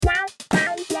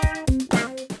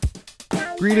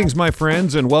Greetings, my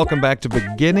friends, and welcome back to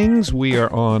Beginnings. We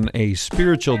are on a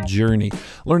spiritual journey,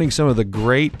 learning some of the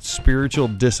great spiritual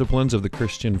disciplines of the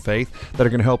Christian faith that are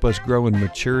going to help us grow in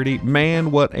maturity. Man,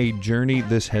 what a journey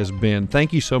this has been.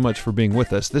 Thank you so much for being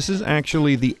with us. This is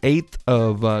actually the 8th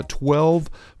of 12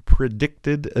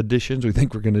 predicted editions. We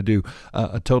think we're going to do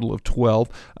a total of 12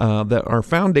 that are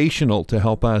foundational to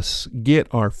help us get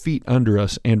our feet under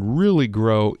us and really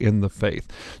grow in the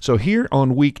faith. So here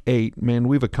on week 8, man,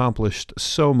 we've accomplished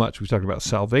so much. We've talked about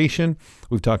salvation.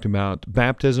 We've talked about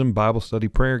baptism, Bible study,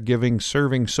 prayer, giving,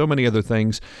 serving, so many other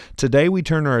things. Today we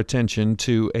turn our attention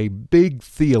to a big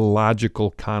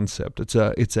theological concept.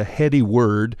 It's a heady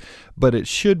word, but it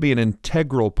should be an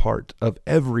integral part of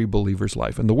every believer's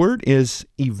life. And the word is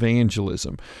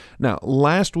evangelism. Now,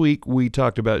 last week we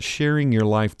talked about sharing your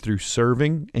life through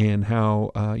serving and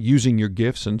how using your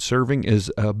gifts and serving is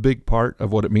a big part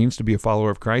of what it means to be a follower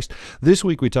of Christ. This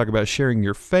week we talk about sharing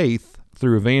your faith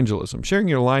through evangelism. Sharing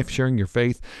your life, sharing your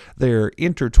faith, they're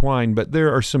intertwined, but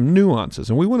there are some nuances.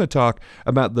 And we want to talk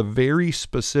about the very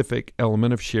specific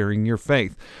element of sharing your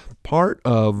faith. Part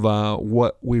of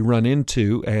what we run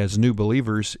into as new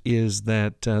believers is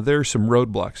that there are some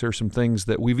roadblocks. There are some things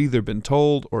that we've either been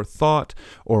told or thought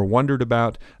or wondered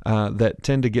about that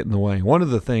tend to get in the way. One of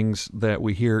the things that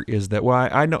we hear is that, well,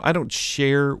 I don't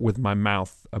share with my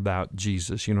mouth about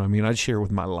Jesus. You know what I mean? I share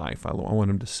with my life. I want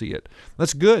him to see it.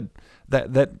 That's good.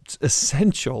 That's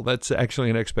essential. That's actually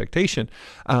an expectation.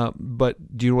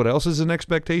 But do you know what else is an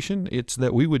expectation? It's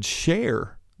that we would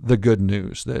share the good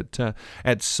news, that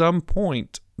at some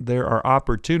point there are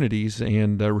opportunities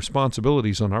and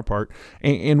responsibilities on our part,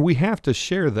 and we have to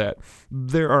share that.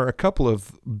 There are a couple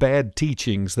of bad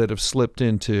teachings that have slipped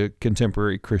into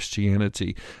contemporary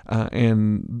Christianity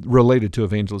and related to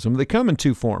evangelism. They come in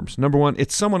two forms. Number one,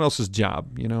 it's someone else's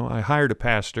job. You know, I hired a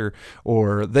pastor,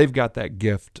 or they've got that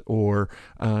gift, or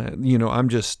I'm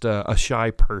just a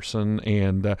shy person,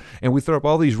 and we throw up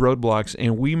all these roadblocks,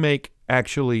 and we make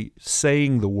actually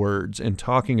saying the words and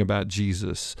talking about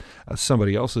Jesus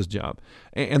somebody else's job.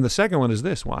 And the second one is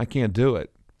this: well, I can't do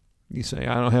it. You say,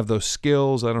 I don't have those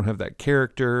skills, I don't have that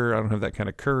character, I don't have that kind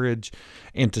of courage.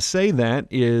 And to say that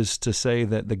is to say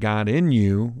that the God in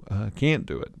you can't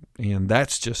do it. And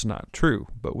that's just not true.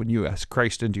 But when you ask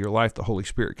Christ into your life, the Holy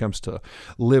Spirit comes to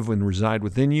live and reside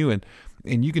within you, and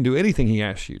you can do anything He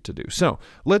asks you to do. So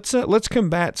let's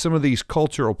combat some of these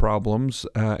cultural problems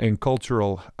and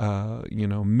cultural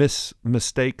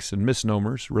mistakes and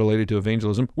misnomers related to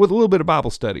evangelism with a little bit of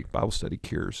Bible study. Bible study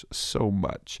cures so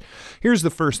much. Here's the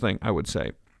first thing I would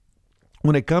say.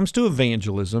 When it comes to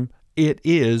evangelism, it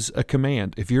is a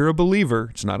command. If you're a believer,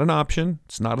 it's not an option,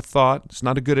 it's not a thought, it's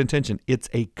not a good intention, it's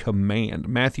a command.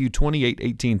 Matthew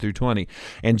 28:18-20.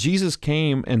 And Jesus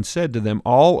came and said to them,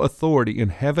 all authority in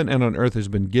heaven and on earth has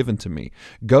been given to me.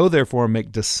 Go therefore and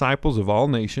make disciples of all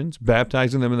nations,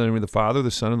 baptizing them in the name of the Father, the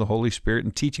Son, and the Holy Spirit,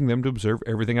 and teaching them to observe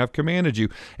everything I've commanded you.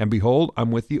 And behold,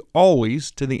 I'm with you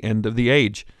always to the end of the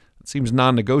age. It seems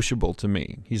non-negotiable to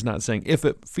me. He's not saying if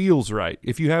it feels right,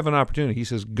 if you have an opportunity. He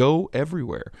says go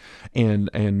everywhere and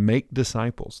make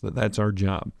disciples. That's our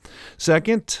job.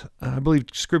 Second, I believe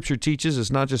Scripture teaches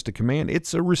it's not just a command,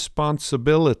 it's a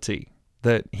responsibility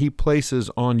that He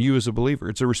places on you as a believer.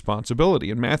 It's a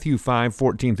responsibility. In Matthew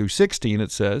 5:14-16,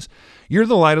 it says, you're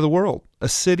the light of the world. A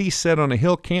city set on a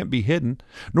hill can't be hidden,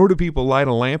 nor do people light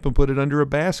a lamp and put it under a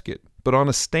basket, but on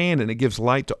a stand, and it gives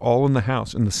light to all in the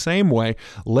house. In the same way,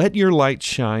 let your light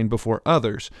shine before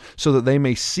others, so that they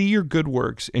may see your good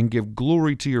works and give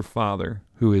glory to your Father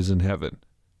who is in heaven.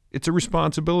 It's a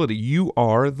responsibility. You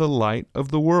are the light of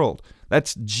the world.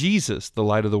 That's Jesus, the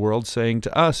light of the world, saying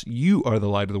to us, you are the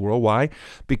light of the world. Why?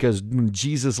 Because when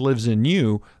Jesus lives in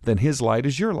you, then His light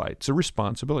is your light. It's a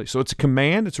responsibility. So it's a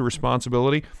command, it's a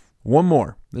responsibility. One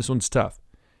more. This one's tough.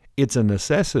 It's a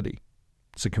necessity.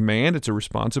 It's a command, it's a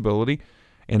responsibility,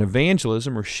 and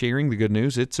evangelism, or sharing the good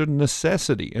news, it's a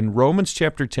necessity. In Romans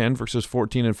chapter 10, verses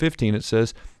 14 and 15, it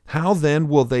says, how then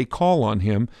will they call on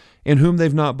Him in whom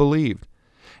they've not believed?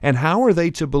 And how are they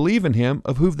to believe in Him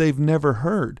of whom they've never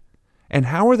heard? And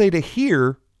how are they to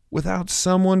hear without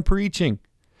someone preaching?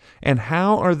 And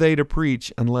how are they to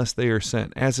preach unless they are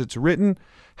sent? As it's written,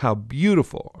 how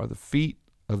beautiful are the feet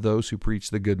of those who preach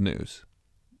the good news.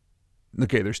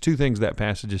 Okay, there's two things that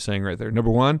passage is saying right there.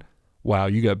 Number one, wow,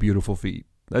 you got beautiful feet.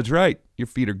 That's right. Your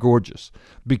feet are gorgeous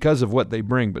because of what they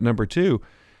bring. But number two,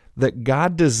 that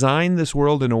God designed this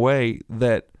world in a way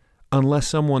that Unless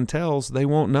someone tells, they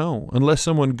won't know. Unless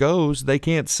someone goes, they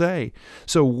can't say.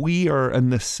 So we are a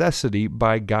necessity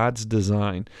by God's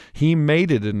design. He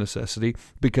made it a necessity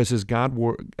because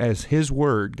as His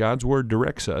Word, God's Word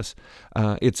directs us,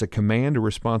 it's a command, a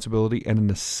responsibility, and a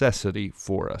necessity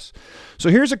for us. So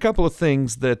here's a couple of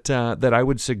things that I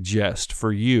would suggest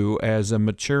for you as a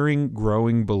maturing,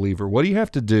 growing believer. What do you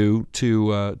have to do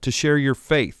to share your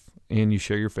faith? And you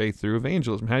share your faith through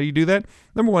evangelism. How do you do that?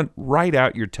 Number one, write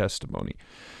out your testimony.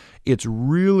 It's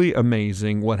really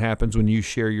amazing what happens when you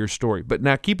share your story. But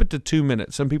now keep it to 2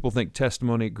 minutes. Some people think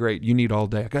testimony, great, you need all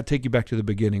day. I got to take you back to the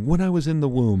beginning. When I was in the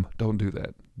womb. Don't do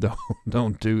that.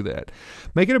 Don't do that.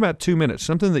 Make it about 2 minutes,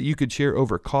 something that you could share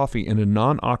over coffee in a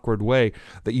non-awkward way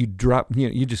that you drop,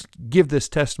 you just give this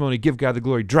testimony, give God the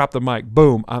glory, drop the mic,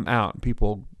 boom, I'm out.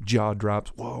 People jaw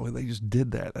drops. Whoa, they just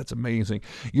did that. That's amazing.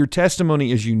 Your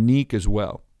testimony is unique as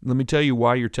well. Let me tell you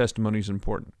why your testimony is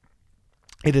important.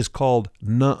 It is called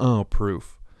nuh-uh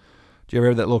proof. Do you ever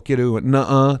have that little kid who went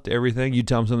nuh-uh to everything? You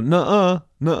tell them something, nuh-uh,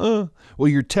 nuh-uh. Well,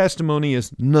 your testimony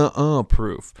is nuh-uh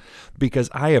proof, because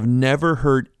I have never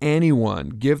heard anyone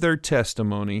give their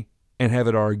testimony and have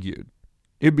it argued.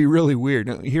 It'd be really weird.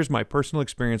 Now, here's my personal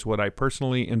experience, what I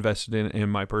personally invested in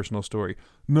my personal story.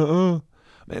 Nuh-uh.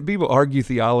 Man, people argue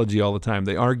theology all the time.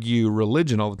 They argue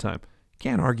religion all the time. You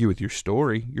can't argue with your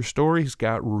story. Your story's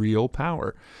got real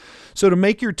power. So to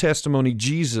make your testimony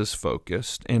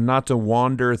Jesus-focused and not to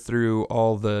wander through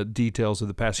all the details of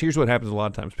the past, here's what happens a lot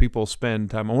of times. People spend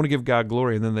time, I want to give God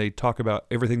glory, and then they talk about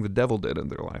everything the devil did in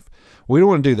their life. We don't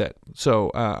want to do that.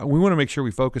 So we want to make sure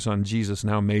we focus on Jesus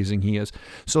and how amazing He is.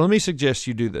 So let me suggest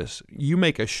you do this. You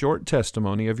make a short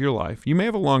testimony of your life. You may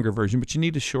have a longer version, but you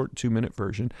need a short 2-minute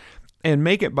version. And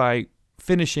make it by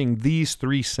finishing these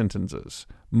 3 sentences.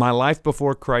 My life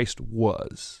before Christ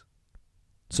was.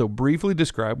 So briefly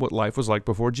describe what life was like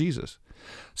before Jesus.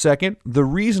 Second, the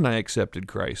reason I accepted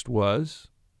Christ was,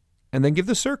 and then give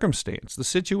the circumstance, the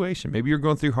situation. Maybe you're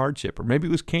going through hardship, or maybe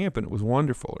it was camp and it was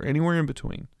wonderful, or anywhere in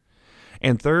between.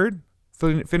 And third,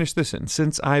 finish this in,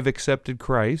 since I've accepted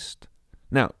Christ.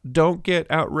 Now, don't get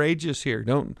outrageous here.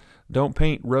 Don't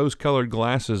paint rose-colored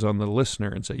glasses on the listener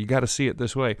and say, you got to see it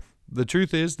this way. The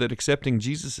truth is that accepting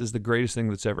Jesus is the greatest thing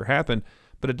that's ever happened,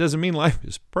 but it doesn't mean life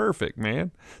is perfect,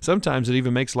 man. Sometimes it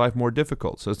even makes life more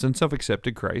difficult. So since I've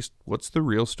accepted Christ, what's the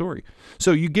real story?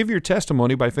 So you give your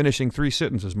testimony by finishing 3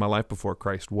 sentences. My life before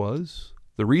Christ was,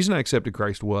 the reason I accepted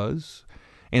Christ was,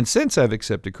 and since I've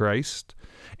accepted Christ,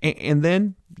 and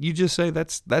then you just say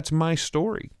that's my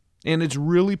story. And it's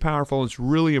really powerful. It's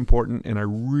really important, and I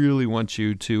really want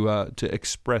you to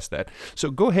express that.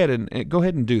 So go ahead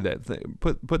and do that.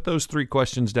 Put those 3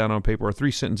 questions down on paper, or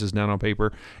 3 sentences down on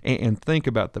paper, and think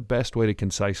about the best way to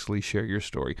concisely share your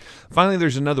story. Finally,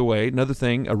 there's another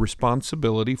thing, a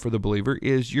responsibility for the believer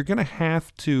is you're going to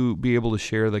have to be able to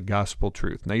share the gospel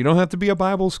truth. Now, you don't have to be a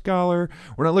Bible scholar.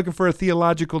 We're not looking for a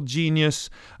theological genius.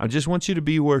 I just want you to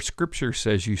be where Scripture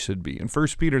says you should be. In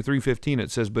 1 Peter 3:15, it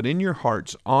says, "But in your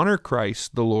hearts, honor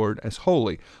Christ the Lord as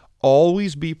holy.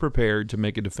 Always be prepared to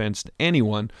make a defense to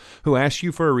anyone who asks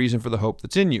you for a reason for the hope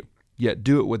that's in you, yet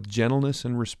do it with gentleness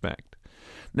and respect."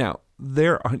 Now,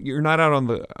 you're not out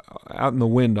in the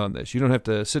wind on this. You don't have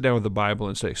to sit down with the Bible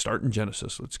and say, start in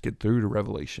Genesis, let's get through to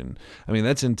Revelation. I mean,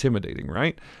 that's intimidating,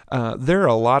 right? There are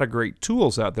a lot of great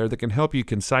tools out there that can help you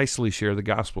concisely share the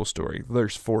gospel story.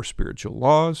 There's 4 Spiritual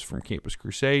Laws from Campus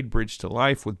Crusade, Bridge to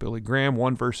Life with Billy Graham,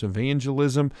 1 Verse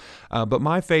Evangelism. But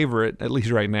my favorite, at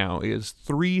least right now, is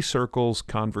 3 Circles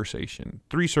Conversation.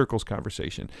 3 Circles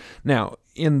Conversation. Now,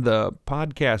 in the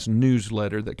podcast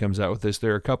newsletter that comes out with this,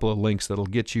 there are a couple of links that'll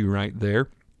get you right there.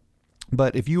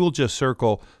 But if you will just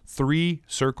circle 3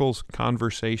 Circles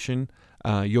Conversation,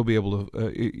 you'll be able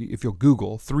to, if you'll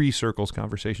Google 3 Circles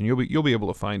Conversation, you'll be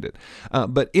able to find it.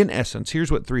 But in essence,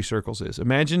 here's what 3 circles is.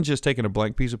 Imagine just taking a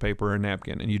blank piece of paper or a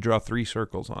napkin and you draw 3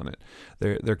 circles on it.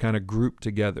 They're kind of grouped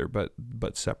together,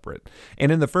 but separate.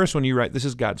 And in the first one, you write, this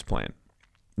is God's plan.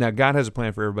 Now, God has a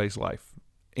plan for everybody's life.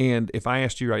 And if I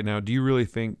asked you right now, do you really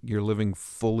think you're living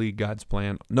fully God's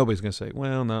plan? Nobody's going to say,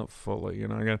 well, not fully.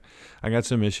 I got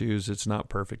some issues. It's not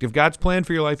perfect. If God's plan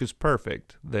for your life is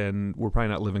perfect, then we're probably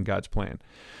not living God's plan.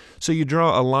 So you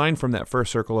draw a line from that first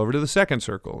circle over to the second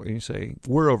circle, and you say,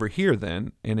 we're over here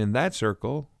then. And in that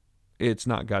circle, it's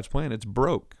not God's plan. It's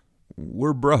broke.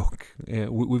 we're broke.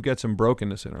 We've got some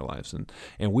brokenness in our lives,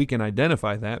 and we can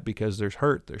identify that because there's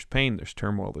hurt, there's pain, there's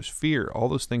turmoil, there's fear, all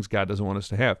those things God doesn't want us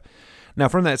to have. Now,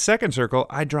 from that second circle,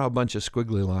 I draw a bunch of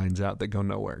squiggly lines out that go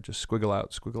nowhere. Just squiggle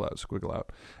out, squiggle out, squiggle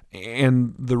out.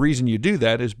 And the reason you do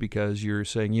that is because you're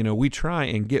saying, we try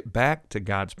and get back to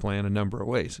God's plan a number of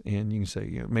ways. And you can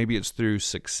say, maybe it's through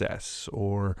success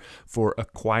or for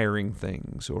acquiring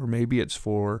things, or maybe it's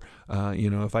for,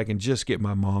 if I can just get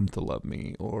my mom to love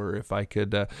me, or if I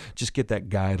could just get that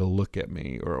guy to look at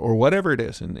me, or whatever it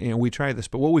is. And we try this.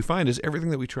 But what we find is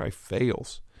everything that we try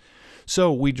fails.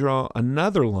 So we draw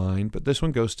another line, but this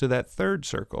one goes to that third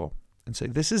circle and say,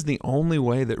 this is the only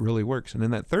way that really works. And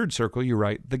in that third circle, you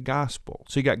write the gospel.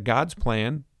 So you got God's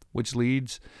plan, which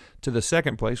leads to the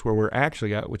second place where we're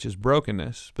actually at, which is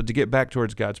brokenness. But to get back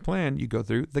towards God's plan, you go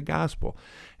through the gospel.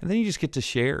 And then you just get to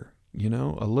share,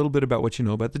 a little bit about what you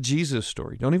know about the Jesus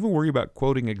story. Don't even worry about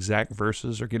quoting exact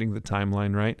verses or getting the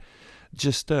timeline right.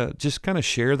 Just kind of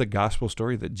share the gospel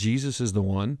story that Jesus is the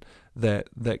one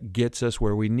that gets us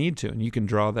where we need to. And you can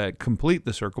complete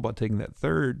the circle by taking that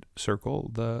third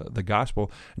circle, the gospel,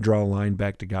 draw a line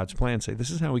back to God's plan. Say, this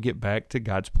is how we get back to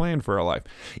God's plan for our life.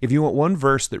 If you want one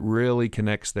verse that really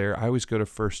connects there, I always go to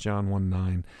 1 John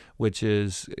 1:9, which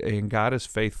is, and God is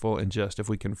faithful and just. If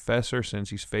we confess our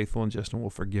sins, He's faithful and just and will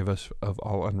forgive us of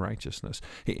all unrighteousness.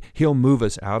 He'll move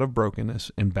us out of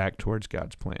brokenness and back towards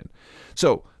God's plan.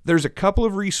 So there's a couple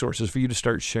of resources for you to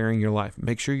start sharing your life.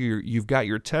 Make sure you've got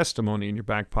your testimony in your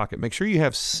back pocket. Make sure you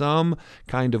have some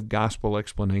kind of gospel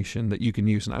explanation that you can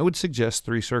use. And I would suggest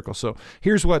 3 circles. So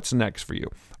here's what's next for you.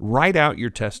 Write out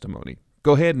your testimony.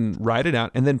 Go ahead and write it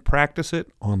out and then practice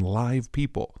it on live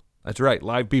people. That's right,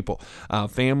 live people,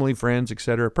 family, friends,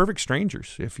 etc. Perfect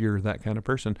strangers, if you're that kind of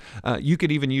person. You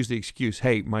could even use the excuse,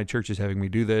 hey, my church is having me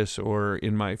do this, or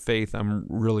in my faith, I'm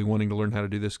really wanting to learn how to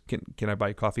do this. Can I buy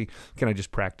you coffee? Can I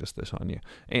just practice this on you?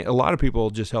 And a lot of people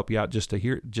just help you out just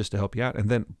to help you out, and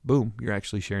then, boom, you're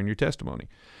actually sharing your testimony.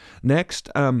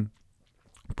 Next,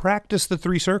 practice the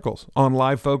 3 circles on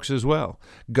live folks as well.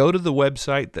 Go to the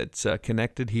website that's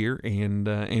connected here,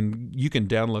 and you can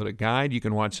download a guide. You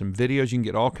can watch some videos. You can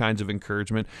get all kinds of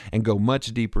encouragement and go much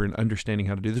deeper in understanding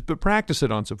how to do this. But practice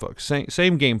it on some folks.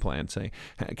 Same game plan. Say,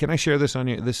 can I share this on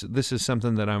you? This is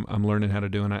something that I'm learning how to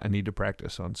do, and I need to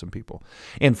practice on some people.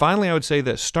 And finally, I would say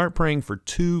this: start praying for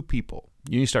 2 people.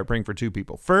 You need to start praying for 2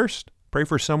 people. First, pray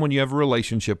for someone you have a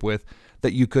relationship with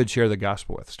that you could share the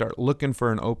gospel with. Start looking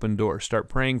for an open door. Start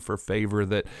praying for favor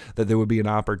that there would be an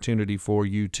opportunity for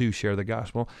you to share the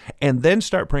gospel. And then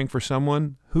start praying for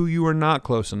someone who you are not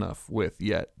close enough with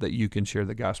yet that you can share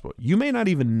the gospel. You may not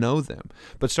even know them,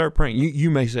 but start praying.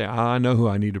 You may say, I know who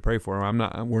I need to pray for.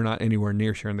 We're not anywhere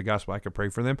near sharing the gospel. I could pray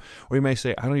for them. Or you may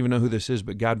say, I don't even know who this is,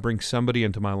 but God brings somebody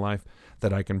into my life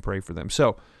that I can pray for them.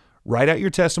 So write out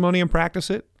your testimony and practice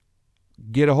it.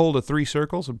 Get a hold of 3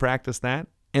 circles and practice that,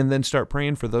 and then start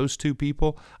praying for those 2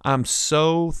 people. I'm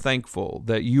so thankful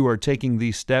that you are taking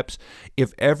these steps.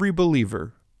 If every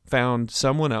believer found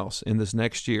someone else in this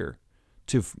next year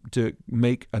to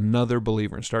make another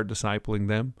believer and start discipling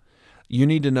them, you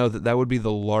need to know that would be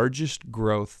the largest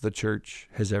growth the church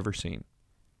has ever seen.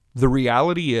 The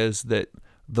reality is that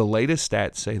the latest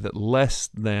stats say that less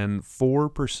than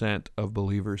 4% of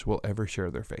believers will ever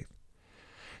share their faith.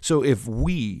 So if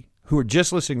we who are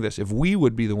just listening to this, if we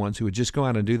would be the ones who would just go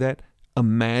out and do that,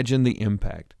 imagine the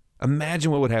impact.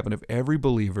 Imagine what would happen if every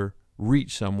believer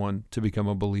reached someone to become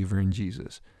a believer in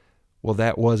Jesus. Well,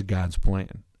 that was God's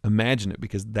plan. Imagine it,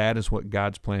 because that is what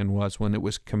God's plan was when it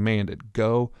was commanded.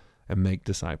 Go and make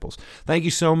disciples. Thank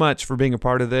you so much for being a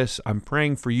part of this. I'm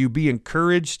praying for you. Be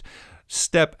encouraged.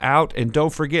 Step out, and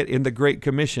don't forget, in the Great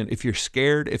Commission, if you're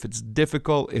scared, if it's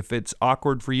difficult, if it's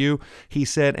awkward for you, He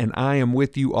said, and I am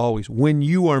with you always. When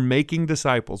you are making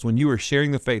disciples, when you are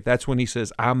sharing the faith, that's when He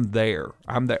says, I'm there.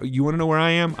 I'm there. You want to know where I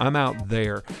am? I'm out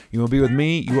there. You want to be with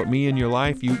me? You want me in your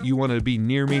life? You want to be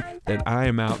near me? Then I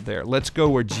am out there. Let's go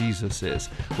where Jesus is.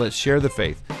 Let's share the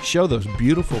faith. Show those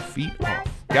beautiful feet off.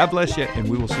 God bless you, and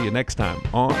we will see you next time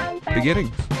on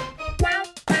Beginnings.